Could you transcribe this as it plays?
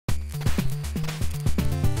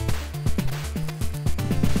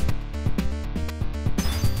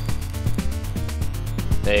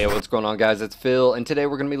Hey, what's going on, guys? It's Phil, and today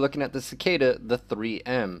we're going to be looking at the Cicada, the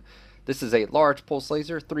 3M. This is a large pulse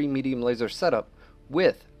laser, 3 medium laser setup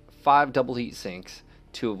with 5 double heat sinks,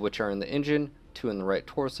 2 of which are in the engine, 2 in the right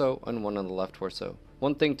torso, and 1 on the left torso.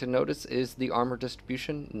 One thing to notice is the armor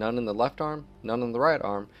distribution, none in the left arm, none in the right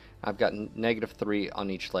arm. I've got -3 on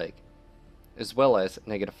each leg, as well as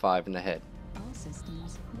 -5 in the head. All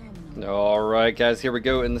systems nominal. Alright, guys, here we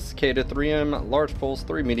go in the Cicada 3M, large pulse,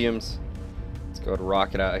 3 mediums. Let's go to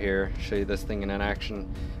rock it out here, show you this thing in action.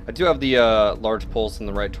 I do have the large pulse in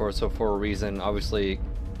the right torso for a reason. Obviously,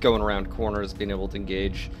 going around corners, being able to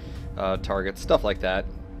engage targets, stuff like that.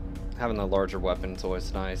 Having the larger weapon is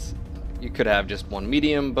always nice. You could have just one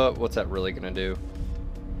medium, but what's that really going to do?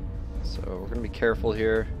 So we're going to be careful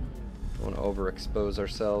here. Don't want to overexpose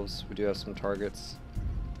ourselves. We do have some targets.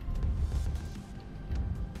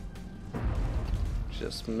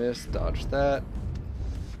 Just missed, dodge that.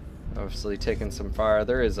 Obviously taking some fire.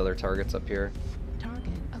 There is other targets up here.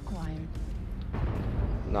 Target acquired.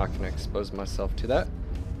 Not going to expose myself to that.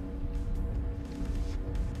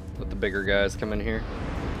 Let the bigger guys come in here.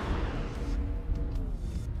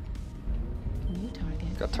 New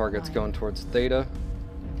target. Got targets acquired. going towards Theta.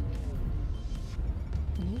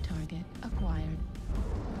 New target acquired.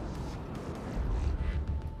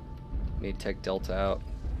 Need to take Delta out.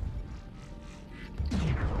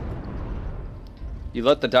 You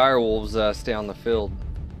let the dire wolves stay on the field.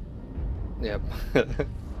 Yep.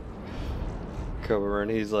 Cobra, and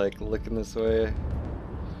he's like looking this way.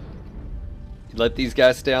 You let these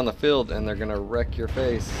guys stay on the field and they're gonna wreck your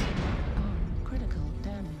face. Critical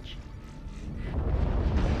damage.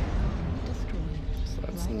 Destroyed. So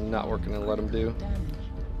that's Right not what we're gonna let them do. damage.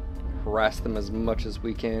 Harass them as much as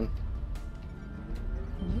we can.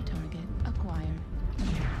 New target acquired.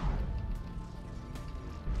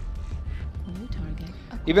 New target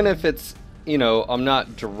acquired. Even if it's, you know, I'm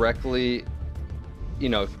not directly, you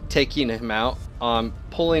know, taking him out, I'm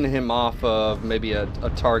pulling him off of maybe a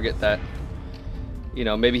target that, you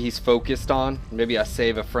know, maybe he's focused on. Maybe I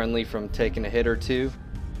save a friendly from taking a hit or two.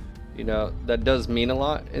 You know, that does mean a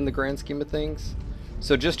lot in the grand scheme of things.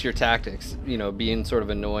 So just your tactics, you know, being sort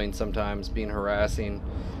of annoying sometimes, being harassing.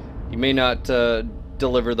 You may not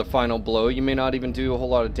deliver the final blow, you may not even do a whole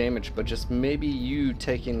lot of damage, but just maybe you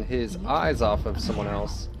taking his eyes off of someone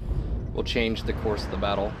else will change the course of the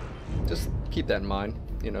battle. Just keep that in mind.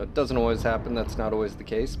 You know, it doesn't always happen, that's not always the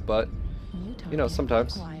case, but New you know, target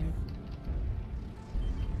sometimes. acquired.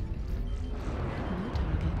 New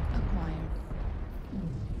target acquired.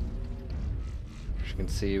 As you can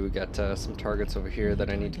see, we got some targets over here that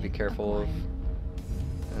I need to be careful of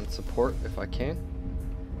and support if I can.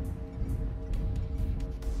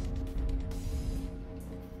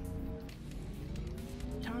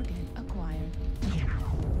 Target acquired.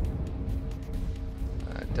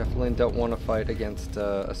 I definitely don't want to fight against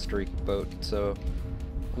a streak boat, so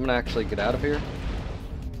I'm gonna actually get out of here.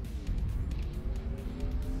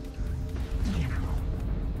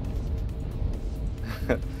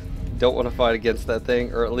 Don't want to fight against that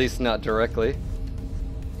thing, or at least not directly.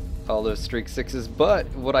 All those streak sixes, but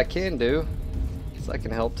what I can do is I can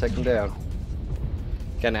help take him down.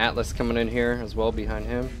 Got an Atlas coming in here as well behind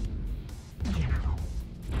him. New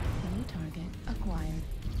target acquired.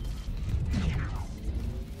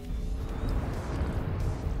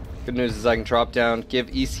 Good news is I can drop down, give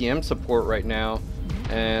ECM support right now,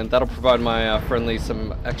 and that'll provide my friendly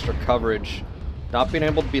some extra coverage. Not being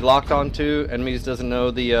able to be locked onto enemies doesn't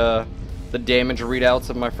know the damage readouts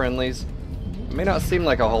of my friendlies. It may not seem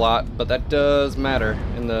like a whole lot, but that does matter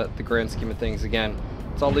in the grand scheme of things. Again,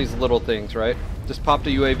 it's all these little things, right? Just popped a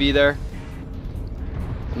UAV there.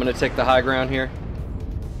 I'm gonna take the high ground here.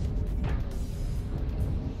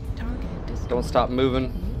 Target destroyed. Don't stop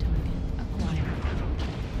moving. New target acquired.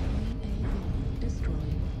 UAV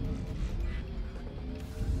destroyed.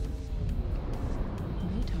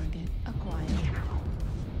 New target acquired.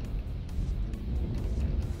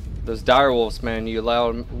 Those dire wolves, man, you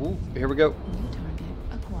allow them. Ooh, here we go. New target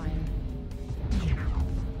acquired.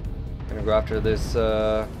 Gonna go after this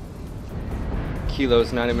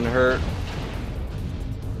Kilo's not even hurt.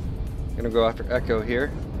 Gonna go after Echo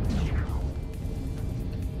here.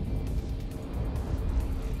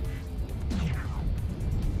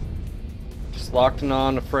 Just locked in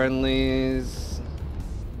on the friendlies.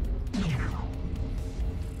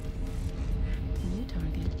 New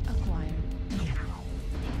target acquired. Level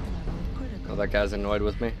critical. Oh, that guy's annoyed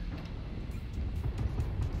with me.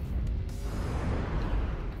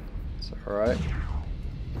 It's alright.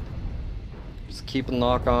 Just keeping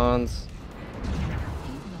lock-ons. Heat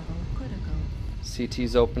level critical.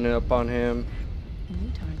 CT's opening up on him.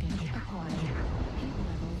 New target acquired. Heat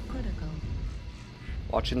level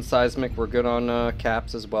Watching seismic, we're good on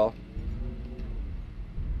caps as well.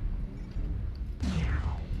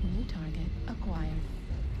 New target acquired.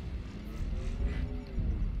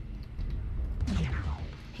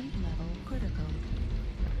 Heat level critical.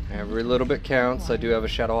 Every little bit counts. I do have a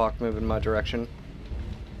Shadowhawk move in my direction.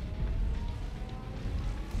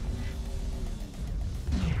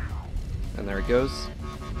 And there he goes.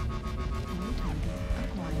 New target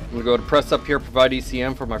acquired. I'm gonna go to press up here, provide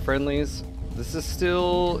ECM for my friendlies. This is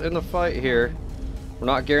still in the fight here. We're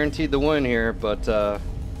not guaranteed the win here, but I'm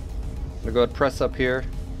gonna go ahead and press up here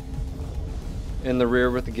in the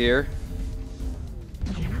rear with the gear.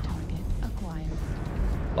 New target acquired.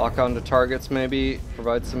 Lock onto targets maybe,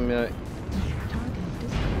 provide some Target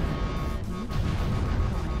destroyed. New target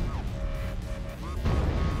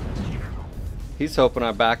acquired. he's hoping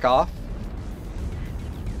I back off.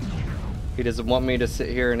 He doesn't want me to sit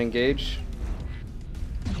here and engage.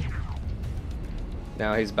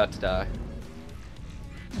 Now he's about to die.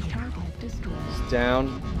 Target destroyed. He's down.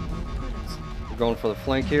 Level critical. We're going for the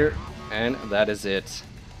flank here, and that is it.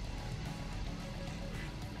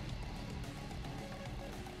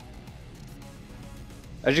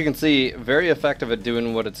 As you can see, very effective at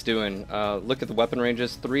doing what it's doing. Look at the weapon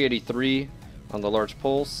ranges: 383 on the large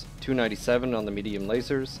pulse, 297 on the medium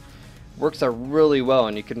lasers. Works out really well,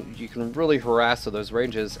 and you can really harass with those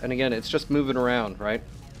ranges. And again, it's just moving around, right?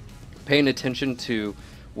 Paying attention to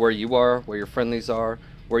where you are, where your friendlies are,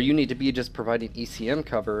 where you need to be, just providing ECM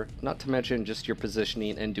cover, not to mention just your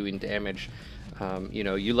positioning and doing damage. You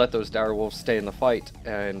know, you let those dire wolves stay in the fight,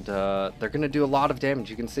 and they're going to do a lot of damage.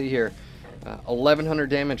 You can see here, 1100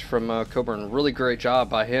 damage from Coburn. Really great job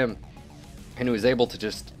by him, and he was able to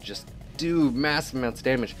just do massive amounts of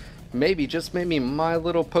damage. Maybe, just maybe, my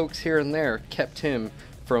little pokes here and there kept him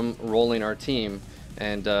from rolling our team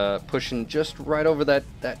and pushing just right over that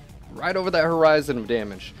horizon of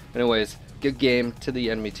damage. Anyways, good game to the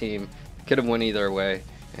enemy team. Could have won either way,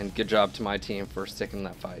 and good job to my team for sticking in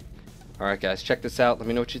that fight. Alright guys, check this out. Let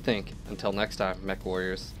me know what you think. Until next time, Mech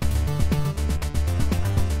Warriors.